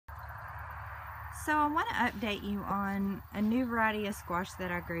So I want to update you on a new variety of squash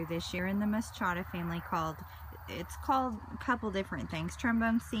that I grew this year in the Moschata family it's called a couple different things,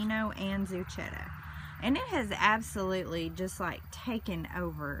 Tromboncino and Zucchetta. And it has absolutely just like taken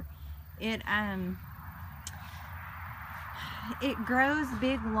over. It grows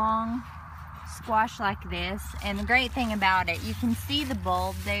big long squash like this, and the great thing about it, you can see the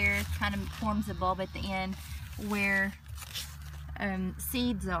bulb there. It kind of forms a bulb at the end where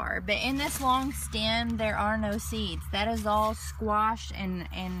seeds are, but in this long stem there are no seeds. That is all squash and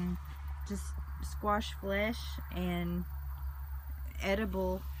just squash flesh and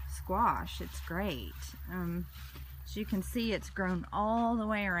edible squash. It's great. As you can see, it's grown all the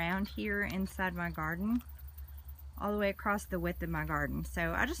way around here inside my garden, all the way across the width of my garden.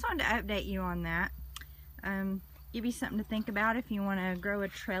 So I just wanted to update you on that, give you something to think about if you want to grow a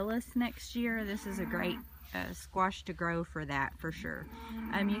trellis next year. This is a great squash to grow for that, for sure.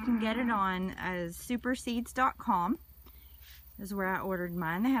 You can get it on superseeds.com is where I ordered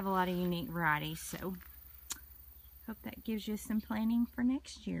mine. They have a lot of unique varieties, so hope that gives you some planning for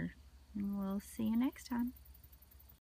next year, and we'll see you next time.